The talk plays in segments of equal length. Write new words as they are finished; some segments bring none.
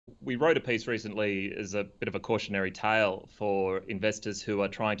we wrote a piece recently as a bit of a cautionary tale for investors who are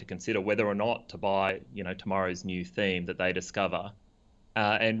trying to consider whether or not to buy, tomorrow's new theme that they discover.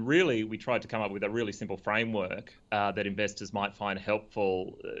 And really, we tried to come up with a really simple framework that investors might find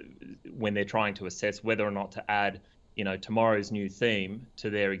helpful when they're trying to assess whether or not to add, tomorrow's new theme to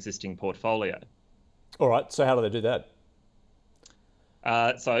their existing portfolio. All right, so how do they do that?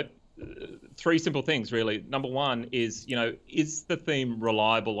 So three simple things, really. Number one is, is the theme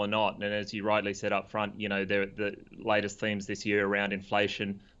reliable or not? And as you rightly said up front, the latest themes this year around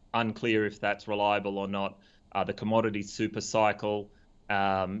inflation, unclear if that's reliable or not. The commodity super cycle,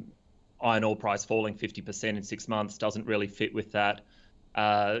 iron ore price falling 50% in 6 months doesn't really fit with that.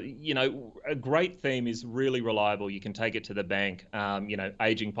 A great theme is really reliable. You can take it to the bank.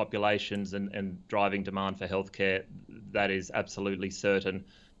 Aging populations and driving demand for healthcare, that is absolutely certain.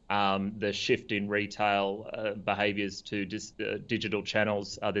 The shift in retail behaviours to digital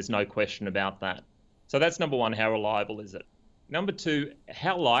channels, there's no question about that. So that's number one, how reliable is it? Number two,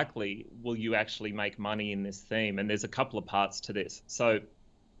 how likely will you actually make money in this theme? And there's a couple of parts to this. So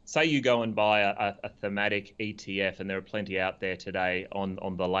say you go and buy a thematic ETF, and there are plenty out there today on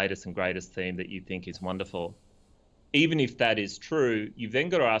the latest and greatest theme that you think is wonderful. Even if that is true, you've then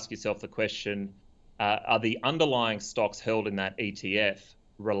got to ask yourself the question, are the underlying stocks held in that ETF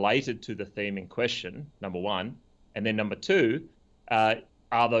related to the theme in question, number one? And then number two,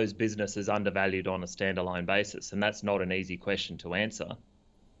 are those businesses undervalued on a standalone basis? And that's not an easy question to answer.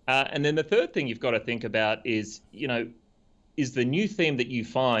 And then the third thing you've got to think about is, is the new theme that you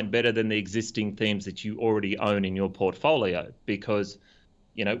find better than the existing themes that you already own in your portfolio? Because,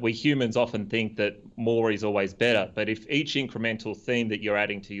 we humans often think that more is always better. But if each incremental theme that you're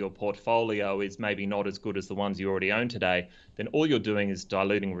adding to your portfolio is maybe not as good as the ones you already own today, then all you're doing is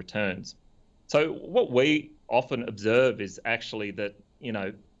diluting returns. So what we often observe is actually that,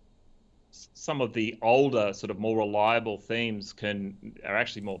 some of the older, sort of more reliable themes are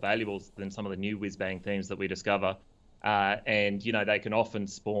actually more valuable than some of the new whiz-bang themes that we discover. And they can often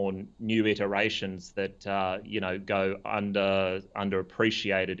spawn new iterations that go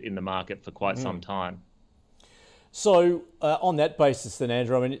underappreciated in the market for quite some time. So on that basis then,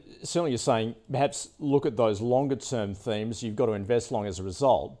 Andrew, I mean, certainly you're saying perhaps look at those longer term themes. You've got to invest long as a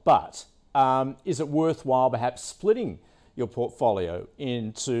result. But is it worthwhile perhaps splitting your portfolio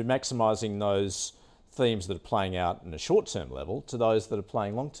into maximising those themes that are playing out in a short term level to those that are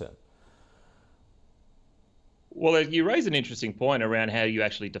playing long term? Well, you raise an interesting point around how you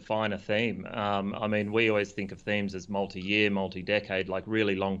actually define a theme. We always think of themes as multi-year, multi-decade, like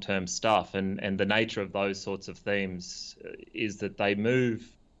really long-term stuff. And the nature of those sorts of themes is that they move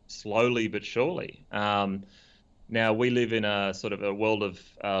slowly but surely. Now, we live in a sort of a world of,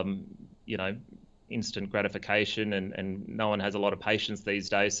 instant gratification, and no one has a lot of patience these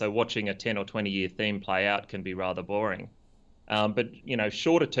days. So watching a 10 or 20-year theme play out can be rather boring. But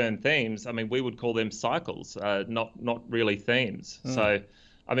shorter term themes, we would call them cycles, not really themes. So,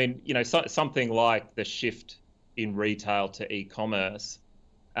 something like the shift in retail to e-commerce,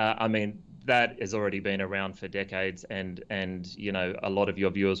 that has already been around for decades, and a lot of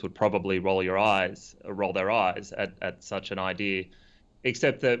your viewers would probably roll their eyes at such an idea,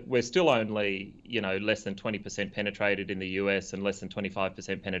 except that we're still only less than 20% penetrated in the US and less than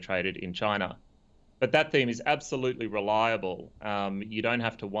 25% penetrated in China. But that theme is absolutely reliable. You don't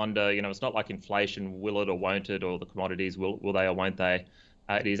have to wonder, it's not like inflation, will it or won't it, or the commodities, will they or won't they?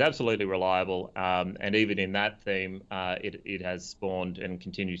 It is absolutely reliable. And even in that theme, it has spawned and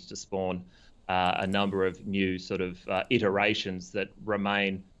continues to spawn a number of new sort of iterations that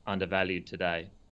remain undervalued today.